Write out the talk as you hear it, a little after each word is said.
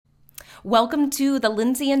Welcome to the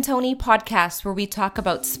Lindsay and Tony podcast, where we talk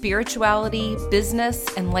about spirituality, business,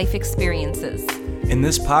 and life experiences. In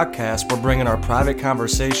this podcast, we're bringing our private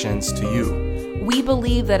conversations to you. We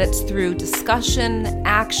believe that it's through discussion,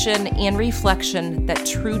 action, and reflection that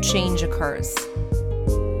true change occurs.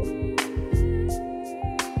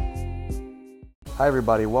 Hi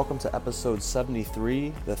everybody, welcome to episode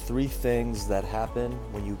 73, the 3 things that happen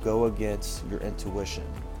when you go against your intuition.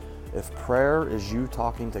 If prayer is you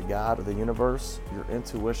talking to God or the universe, your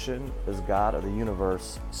intuition is God or the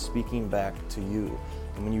universe speaking back to you.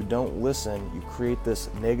 And when you don't listen, you create this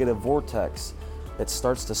negative vortex that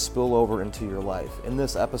starts to spill over into your life. In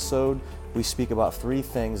this episode, we speak about 3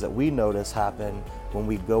 things that we notice happen when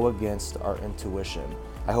we go against our intuition.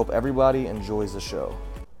 I hope everybody enjoys the show.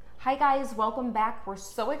 Hi guys, welcome back. We're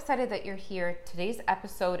so excited that you're here. Today's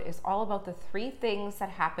episode is all about the 3 things that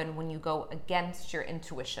happen when you go against your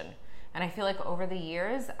intuition. And I feel like over the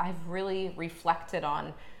years, I've really reflected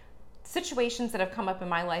on situations that have come up in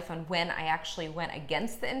my life on when I actually went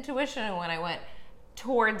against the intuition and when I went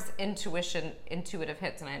towards intuitive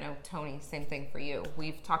hits. And I know, Tony, same thing for you.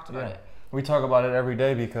 We've talked about it. We talk about it every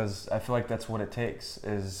day because I feel like that's what it takes,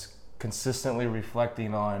 is consistently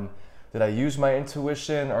reflecting on, did I use my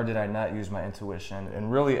intuition or did I not use my intuition? In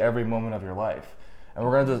really every moment of your life. And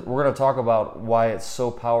we're gonna talk about why it's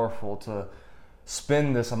so powerful to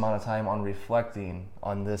spend this amount of time on reflecting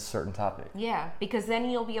on this certain topic. Yeah, because then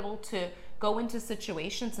you'll be able to go into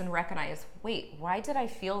situations and recognize, wait, why did I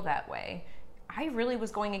feel that way? I really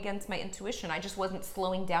was going against my intuition. I just wasn't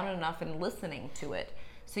slowing down enough and listening to it.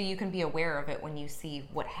 So you can be aware of it when you see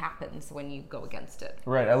what happens when you go against it.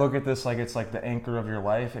 Right. I look at this like it's like the anchor of your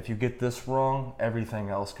life. If you get this wrong, everything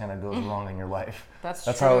else kind of goes wrong in your life. That's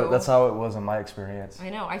true. That's how it was in my experience. I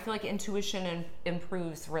know. I feel like intuition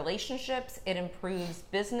improves relationships. It improves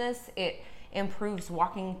business. It improves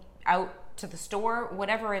walking out to the store.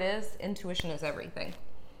 Whatever it is, intuition is everything.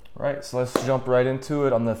 Right. So let's jump right into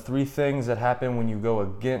it on the 3 things that happen when you go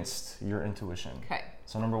against your intuition. Okay.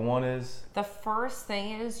 So number 1 is? The first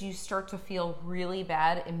thing is you start to feel really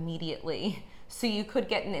bad immediately. So you could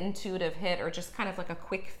get an intuitive hit or just kind of like a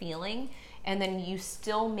quick feeling, and then you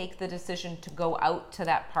still make the decision to go out to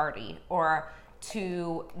that party or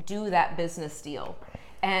to do that business deal.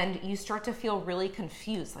 And you start to feel really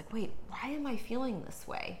confused. Like, wait, why am I feeling this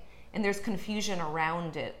way? And there's confusion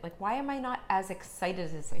around it. Like, why am I not as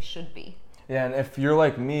excited as I should be? Yeah, and if you're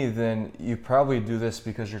like me, then you probably do this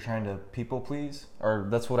because you're trying to people please, or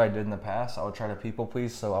that's what I did in the past. I would try to people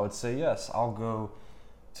please, so I would say, yes, I'll go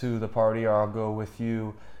to the party or I'll go with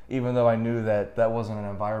you, even though I knew that that wasn't an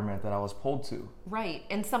environment that I was pulled to. Right,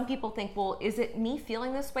 and some people think, well, is it me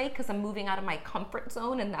feeling this way because I'm moving out of my comfort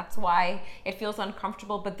zone and that's why it feels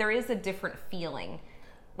uncomfortable? But there is a different feeling.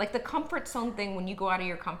 Like the comfort zone thing, when you go out of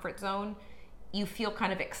your comfort zone, you feel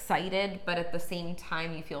kind of excited, but at the same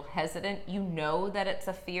time you feel hesitant. You know that it's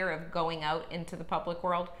a fear of going out into the public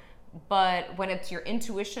world, but when it's your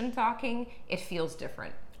intuition talking, it feels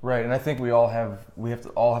different. Right, and I think we have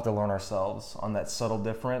to learn ourselves on that subtle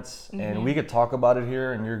difference. Mm-hmm. And we could talk about it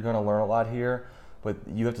here, and you're going to learn a lot here, but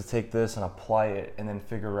you have to take this and apply it, and then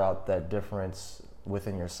figure out that difference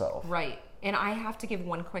within yourself. Right, and I have to give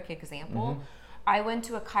one quick example. Mm-hmm. I went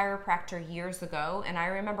to a chiropractor years ago, and I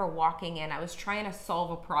remember walking in. I was trying to solve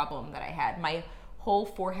a problem that I had. My whole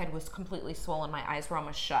forehead was completely swollen. My eyes were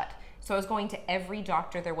almost shut. So I was going to every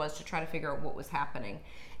doctor there was to try to figure out what was happening.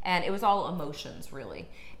 And it was all emotions, really.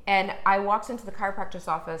 And I walked into the chiropractor's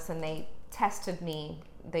office, and they tested me,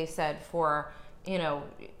 they said, for,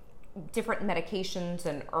 different medications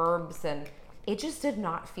and herbs, and it just did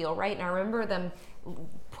not feel right. And I remember them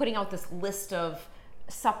putting out this list of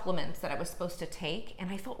supplements that I was supposed to take, and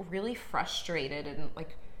I felt really frustrated and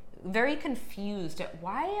like very confused at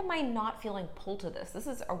why am I not feeling pulled to this? This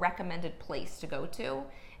is a recommended place to go to,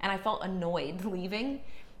 and I felt annoyed leaving,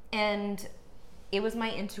 and it was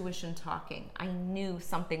my intuition talking. I knew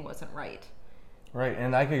something wasn't right. Right,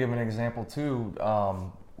 and I could give an example too.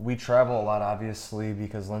 We travel a lot, obviously,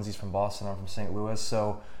 because Lindsay's from Boston, I'm from St. Louis,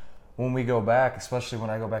 so when we go back, especially when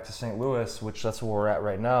I go back to St. Louis, which that's where we're at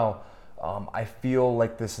right now, I feel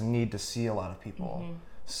like this need to see a lot of people. Mm-hmm.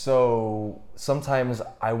 So sometimes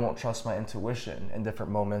I won't trust my intuition in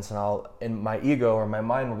different moments, and my ego or my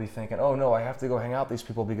mind will be thinking, oh no, I have to go hang out with these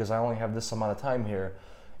people because I only have this amount of time here,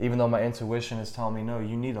 even though my intuition is telling me, no,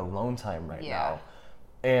 you need alone time right now.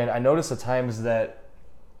 And I notice the times that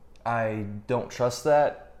I don't trust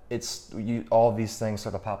that, all of these things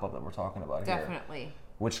sort of pop up that we're talking about here. Definitely.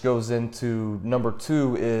 Which goes into number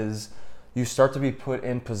 2 is you start to be put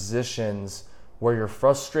in positions where you're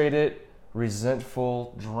frustrated,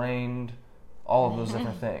 resentful, drained, all of those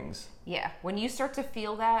different things. Yeah, when you start to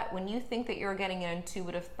feel that, when you think that you're getting an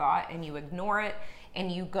intuitive thought and you ignore it and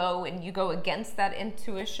you go against that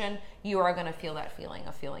intuition, you are going to feel that feeling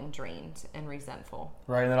of feeling drained and resentful.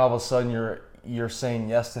 Right, and then all of a sudden you're saying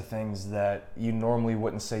yes to things that you normally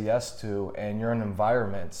wouldn't say yes to, and you're in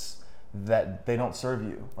environments that they don't serve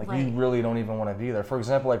you. Like Right. you really don't even want to be there. For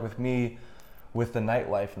example, like with me, with the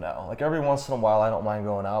nightlife now, like every once in a while I don't mind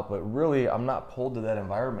going out, but really I'm not pulled to that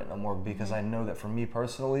environment no more because I know that for me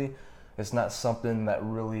personally, it's not something that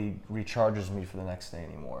really recharges me for the next day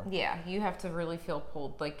anymore. Yeah, you have to really feel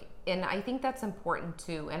pulled. Like, and I think that's important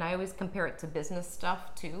too. And I always compare it to business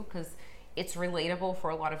stuff too, because it's relatable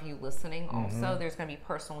for a lot of you listening also. There's going to be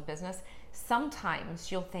personal business. Sometimes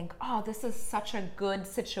you'll think, oh, this is such a good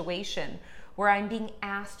situation where I'm being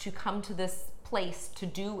asked to come to this place to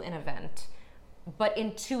do an event. But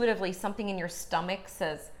intuitively, something in your stomach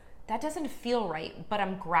says, that doesn't feel right, but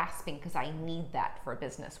I'm grasping because I need that for a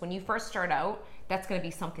business. When you first start out, that's going to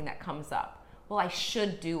be something that comes up. Well, I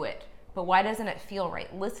should do it, but why doesn't it feel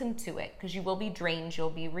right? Listen to it, because you will be drained, you'll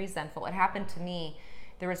be resentful. It happened to me.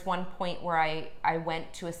 There was one point where I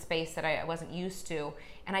went to a space that I wasn't used to,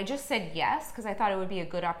 and I just said yes because I thought it would be a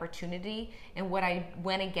good opportunity, and what I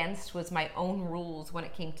went against was my own rules when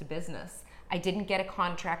it came to business. I didn't get a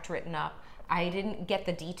contract written up. I didn't get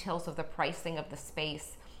the details of the pricing of the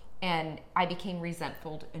space, and I became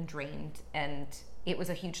resentful and drained, and it was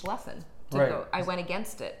a huge lesson to Right. go. I went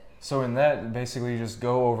against it. So in that, basically you just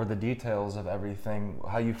go over the details of everything,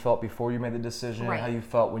 how you felt before you made the decision, Right. how you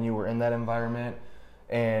felt when you were in that environment,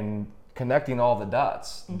 and connecting all the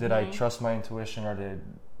dots. Did I trust my intuition, or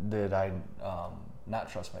did I not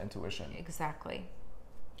trust my intuition? Exactly.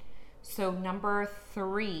 So number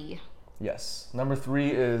 3. Yes. Number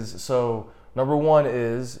 3 is, so number 1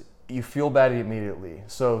 is you feel bad immediately.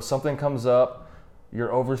 So something comes up, you're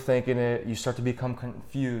overthinking it, you start to become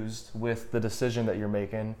confused with the decision that you're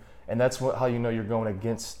making, and that's how you know you're going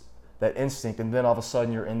against that instinct. And then all of a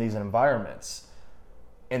sudden you're in these environments.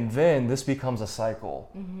 And then this becomes a cycle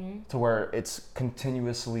to where it's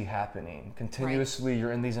continuously happening. Continuously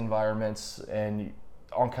you're in these environments, and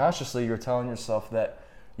unconsciously you're telling yourself that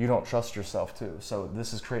you don't trust yourself too. So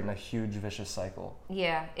this is creating a huge vicious cycle.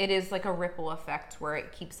 Yeah, it is like a ripple effect where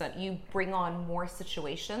it keeps on, you bring on more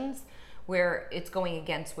situations where it's going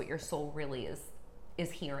against what your soul really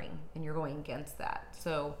is hearing, and you're going against that.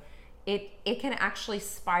 So it can actually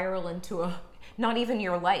spiral into a, not even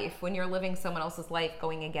your life, when you're living someone else's life,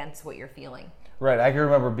 going against what you're feeling. Right. I can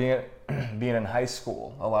remember being in high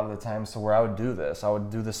school a lot of the times to where I would do this. I would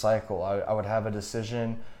do the cycle. I would have a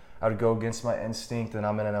decision. I would go against my instinct, and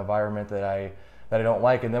I'm in an environment that I don't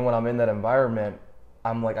like. And then when I'm in that environment,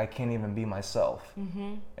 I'm like, I can't even be myself.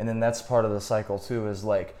 And then that's part of the cycle too, is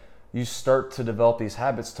like you start to develop these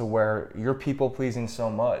habits to where you're people pleasing so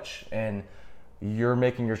much, and you're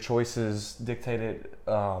making your choices dictated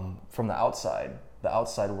from the outside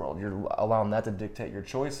world. You're allowing that to dictate your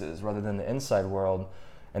choices rather than the inside world.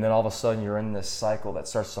 And then all of a sudden you're in this cycle that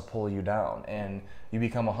starts to pull you down, and you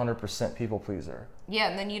become 100% people pleaser. Yeah,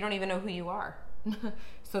 and then you don't even know who you are.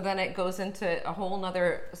 So then it goes into a whole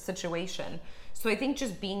nother situation. So I think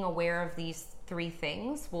just being aware of these 3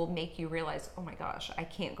 things will make you realize, oh my gosh, I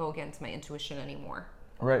can't go against my intuition anymore.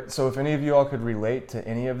 Right. So if any of you all could relate to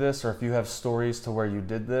any of this, or if you have stories to where you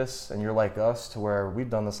did this and you're like us, to where we've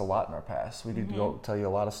done this a lot in our past, we could go tell you a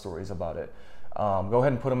lot of stories about it. Go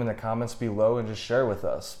ahead and put them in the comments below and just share with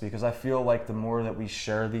us, because I feel like the more that we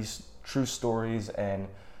share these true stories and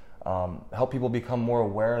help people become more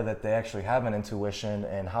aware that they actually have an intuition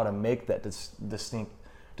and how to make that distinct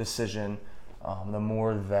decision, the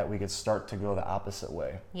more that we could start to go the opposite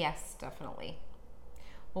way. Yes, definitely.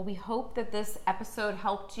 Well, we hope that this episode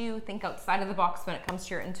helped you think outside of the box when it comes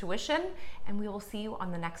to your intuition, and we will see you on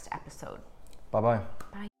the next episode. Bye-bye.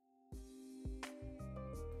 Bye.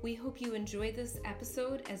 We hope you enjoyed this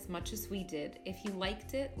episode as much as we did. If you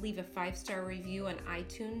liked it, leave a 5-star review on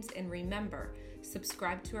iTunes, and remember,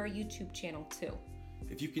 subscribe to our YouTube channel too.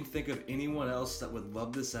 If you can think of anyone else that would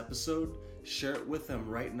love this episode, share it with them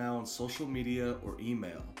right now on social media or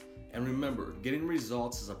email. And remember, getting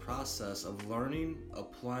results is a process of learning,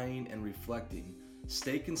 applying, and reflecting.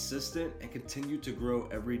 Stay consistent and continue to grow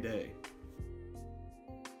every day.